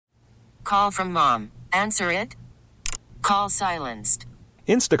Call from mom. Answer it. Call silenced.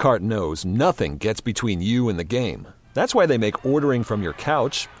 Instacart knows nothing gets between you and the game. That's why they make ordering from your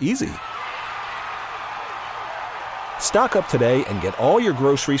couch easy. Stock up today and get all your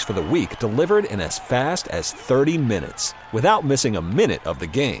groceries for the week delivered in as fast as 30 minutes without missing a minute of the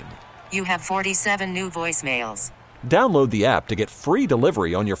game. You have 47 new voicemails. Download the app to get free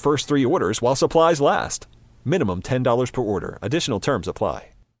delivery on your first 3 orders while supplies last. Minimum $10 per order. Additional terms apply.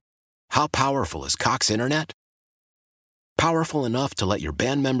 How powerful is Cox Internet? Powerful enough to let your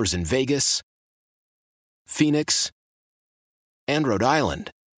band members in Vegas, Phoenix, and Rhode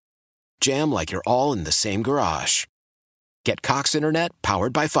Island jam like you're all in the same garage. Get Cox Internet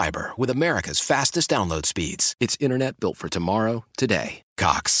powered by fiber with America's fastest download speeds. It's internet built for tomorrow, today.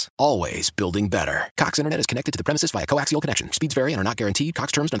 Cox, always building better. Cox Internet is connected to the premises via coaxial connection. Speeds vary and are not guaranteed.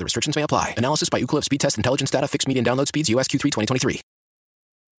 Cox terms and other restrictions may apply. Analysis by Ookla Speed Test Intelligence Data. Fixed median download speeds. US Q3 2023.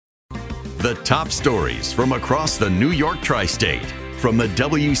 The top stories from across the New York tri-state. From the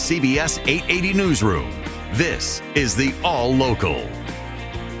WCBS 880 newsroom. This is the All Local.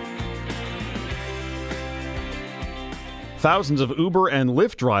 Thousands of Uber and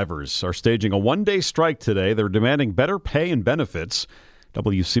Lyft drivers are staging a one-day strike today. They're demanding better pay and benefits.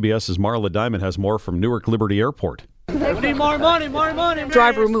 WCBS's Marla Diamond has more from Newark Liberty Airport. We need more money, more money.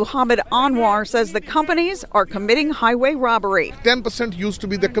 Driver Muhammad Anwar says the companies are committing highway robbery. 10% used to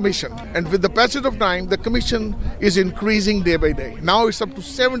be the commission, and with the passage of time, the commission is increasing day by day. Now it's up to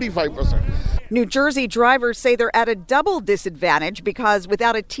 75%. New Jersey drivers say they're at a double disadvantage because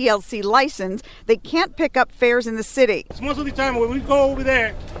without a TLC license, they can't pick up fares in the city. Most of the time when we go over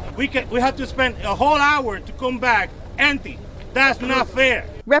there, we have to spend a whole hour to come back empty. That's not fair.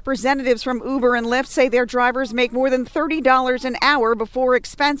 Representatives from Uber and Lyft say their drivers make more than $30 an hour before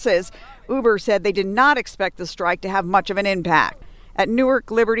expenses. Uber said they did not expect the strike to have much of an impact. At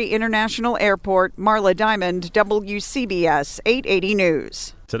Newark Liberty International Airport, Marla Diamond, WCBS 880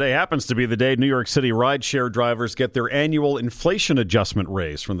 News. Today happens to be the day New York City rideshare drivers get their annual inflation adjustment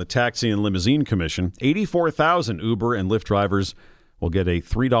raise from the Taxi and Limousine Commission. 84,000 Uber and Lyft drivers will get a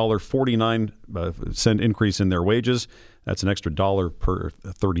 $3.49 increase in their wages. That's an extra $1 per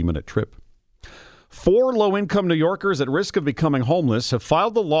 30-minute trip. 4 low-income New Yorkers at risk of becoming homeless have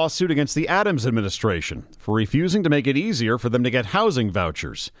filed the lawsuit against the Adams administration for refusing to make it easier for them to get housing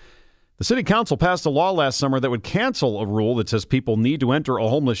vouchers. The city council passed a law last summer that would cancel a rule that says people need to enter a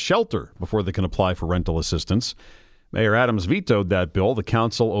homeless shelter before they can apply for rental assistance. Mayor Adams vetoed that bill. The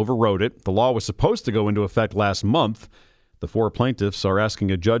council overrode it. The law was supposed to go into effect last month. The 4 plaintiffs are asking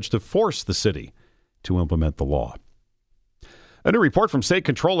a judge to force the city to implement the law. A new report from State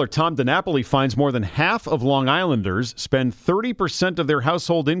Controller Tom DiNapoli finds more than half of Long Islanders spend 30% of their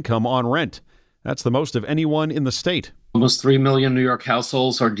household income on rent. That's the most of anyone in the state. Almost 3 million New York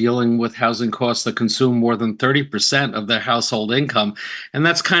households are dealing with housing costs that consume more than 30% of their household income. And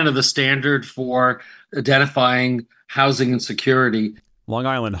that's kind of the standard for identifying housing insecurity. Long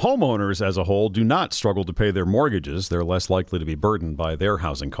Island homeowners as a whole do not struggle to pay their mortgages. They're less likely to be burdened by their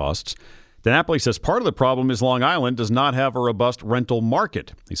housing costs. DiNapoli says part of the problem is Long Island does not have a robust rental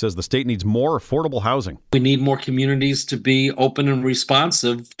market. He says the state needs more affordable housing. We need more communities to be open and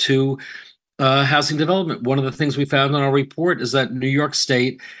responsive to housing development. One of the things we found in our report is that New York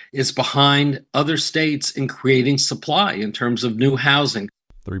State is behind other states in creating supply in terms of new housing.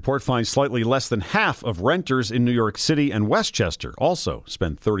 The report finds slightly less than half of renters in New York City and Westchester also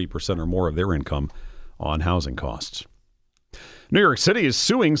spend 30% or more of their income on housing costs. New York City is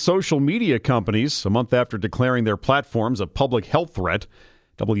suing social media companies a month after declaring their platforms a public health threat.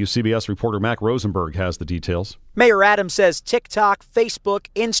 WCBS reporter Mac Rosenberg has the details. Mayor Adams says TikTok, Facebook,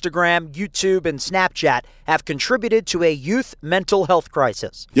 Instagram, YouTube, and Snapchat have contributed to a youth mental health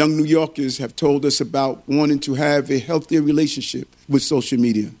crisis. Young New Yorkers have told us about wanting to have a healthier relationship with social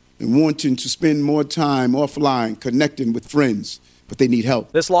media and wanting to spend more time offline connecting with friends, but they need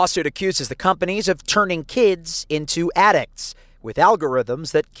help. This lawsuit accuses the companies of turning kids into addicts with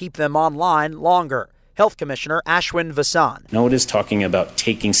algorithms that keep them online longer. Health Commissioner Ashwin Vasan. No one is talking about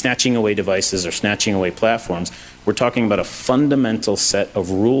snatching away devices or snatching away platforms. We're talking about a fundamental set of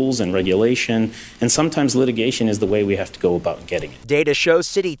rules and regulation, and sometimes litigation is the way we have to go about getting it. Data shows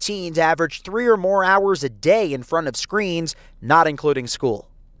city teens average 3 or more hours a day in front of screens, not including school.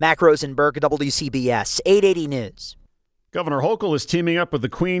 Mac Rosenberg, WCBS 880 News. Governor Hochul is teaming up with the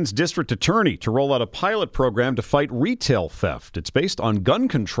Queens District Attorney to roll out a pilot program to fight retail theft. It's based on gun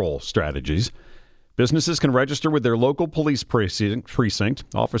control strategies. Businesses can register with their local police precinct.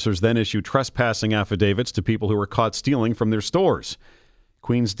 Officers then issue trespassing affidavits to people who are caught stealing from their stores.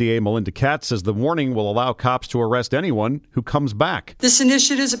 Queens DA Melinda Katz says the warning will allow cops to arrest anyone who comes back. This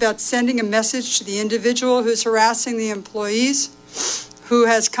initiative is about sending a message to the individual who's harassing the employees, who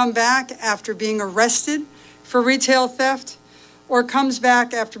has come back after being arrested for retail theft or comes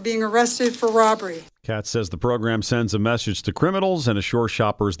back after being arrested for robbery. Katz says the program sends a message to criminals and assures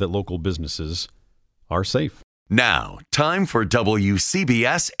shoppers that local businesses are safe. Now, time for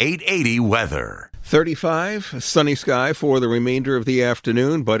WCBS 880 weather. 35, sunny sky for the remainder of the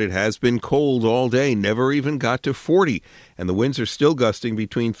afternoon, but it has been cold all day, never even got to 40. And the winds are still gusting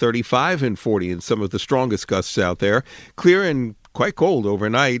between 35 and 40 in some of the strongest gusts out there. Clear and quite cold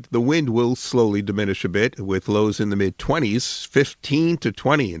overnight. The wind will slowly diminish a bit with lows in the mid-20s, 15 to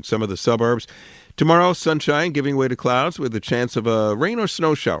 20 in some of the suburbs. Tomorrow, sunshine giving way to clouds with a chance of a rain or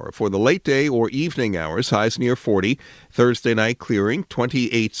snow shower for the late day or evening hours, highs near 40. Thursday night, clearing,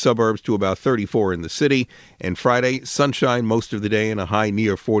 28 suburbs to about 34 in the city. And Friday, sunshine most of the day and a high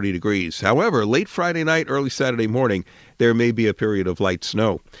near 40 degrees. However, late Friday night, early Saturday morning, there may be a period of light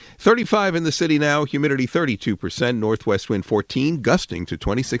snow. 35 in the city now, humidity 32%, northwest wind 14, gusting to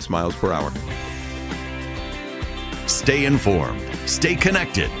 26 miles per hour. Stay informed. Stay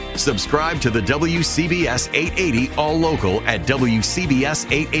connected. Subscribe to the WCBS 880 All Local at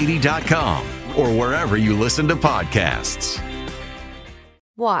WCBS880.com or wherever you listen to podcasts.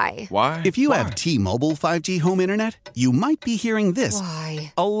 Why? Why? If you have T-Mobile 5G home internet, you might be hearing this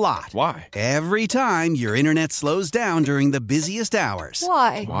Why? a lot. Why? Every time your internet slows down during the busiest hours.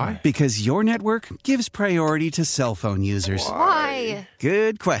 Why? Why? Because your network gives priority to cell phone users. Why?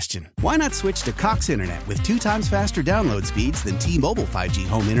 Good question. Why not switch to Cox Internet with 2 times faster download speeds than T-Mobile 5G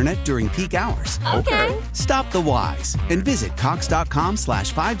home internet during peak hours? Okay. Stop the whys and visit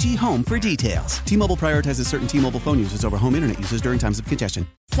cox.com/5G home for details. T-Mobile prioritizes certain T-Mobile phone users over home internet users during times of congestion.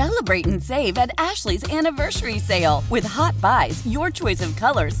 Celebrate and save at Ashley's Anniversary Sale. With Hot Buys, your choice of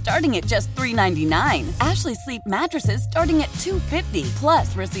colors starting at just $3.99. Ashley Sleep mattresses starting at $2.50.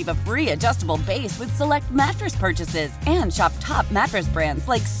 Plus, receive a free adjustable base with select mattress purchases. And shop top mattress brands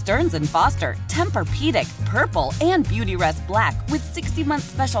like Stearns & Foster, Tempur-Pedic, Purple, and Beautyrest Black with 60-month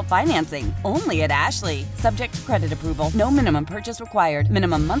special financing. Only at Ashley. Subject to credit approval. No minimum purchase required.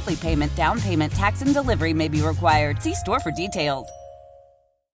 Minimum monthly payment, down payment, tax, and delivery may be required. See store for details.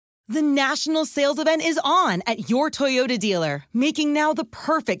 The national sales event is on at your Toyota dealer, making now the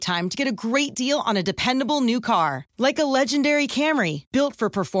perfect time to get a great deal on a dependable new car. Like a legendary Camry, built for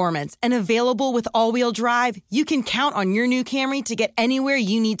performance and available with all-wheel drive, you can count on your new Camry to get anywhere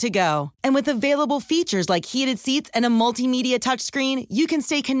you need to go. And with available features like heated seats and a multimedia touchscreen, you can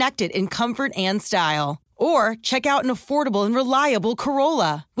stay connected in comfort and style. Or check out an affordable and reliable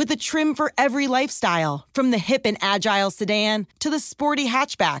Corolla with a trim for every lifestyle, from the hip and agile sedan to the sporty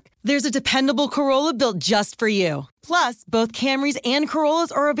hatchback. There's a dependable Corolla built just for you. Plus, both Camrys and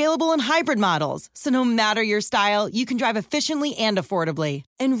Corollas are available in hybrid models, so no matter your style, you can drive efficiently and affordably.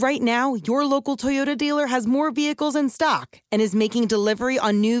 And right now, your local Toyota dealer has more vehicles in stock and is making delivery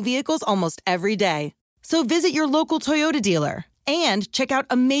on new vehicles almost every day. So visit your local Toyota dealer. And check out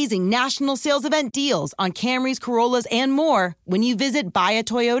amazing national sales event deals on Camrys, Corollas, and more when you visit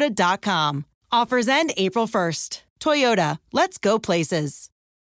buyatoyota.com. Offers end April 1st. Toyota, let's go places.